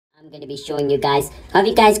I'm going to be showing you guys how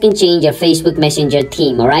you guys can change your Facebook Messenger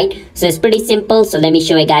theme, alright? So it's pretty simple, so let me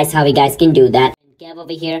show you guys how you guys can do that. Kev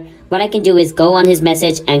over here, what I can do is go on his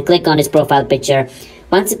message and click on his profile picture.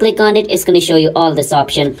 Once you click on it, it's going to show you all this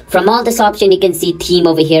option. From all this option, you can see theme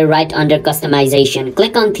over here right under customization.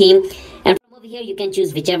 Click on theme, and from over here you can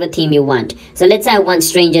choose whichever theme you want. So let's say I want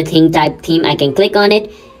Stranger Thing type theme. I can click on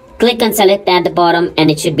it, click and select at the bottom,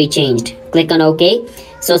 and it should be changed. Click on OK.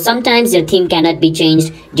 So sometimes your theme cannot be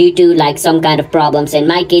changed due to like some kind of problems. In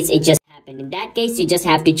my case, it just happened. In that case, you just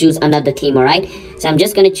have to choose another theme, alright? So I'm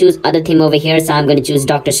just going to choose other theme over here. So I'm going to choose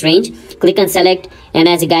Doctor Strange. Click on select, and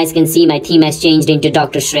as you guys can see, my theme has changed into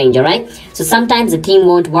Doctor Strange, alright? So sometimes the theme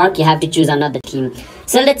won't work. You have to choose another theme.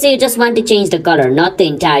 So let's say you just want to change the color, not the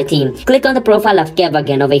entire theme. Click on the profile of Kev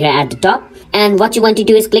again over here at the top. And what you want to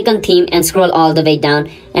do is click on theme and scroll all the way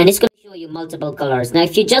down, and it's going to show you multiple colors. Now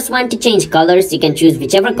if you just want to change colors, you can choose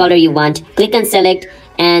whichever color you want. Click on select,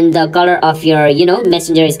 and the color of your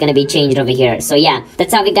messenger is going to be changed over here. So yeah,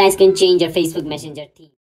 that's how you guys can change your Facebook Messenger theme.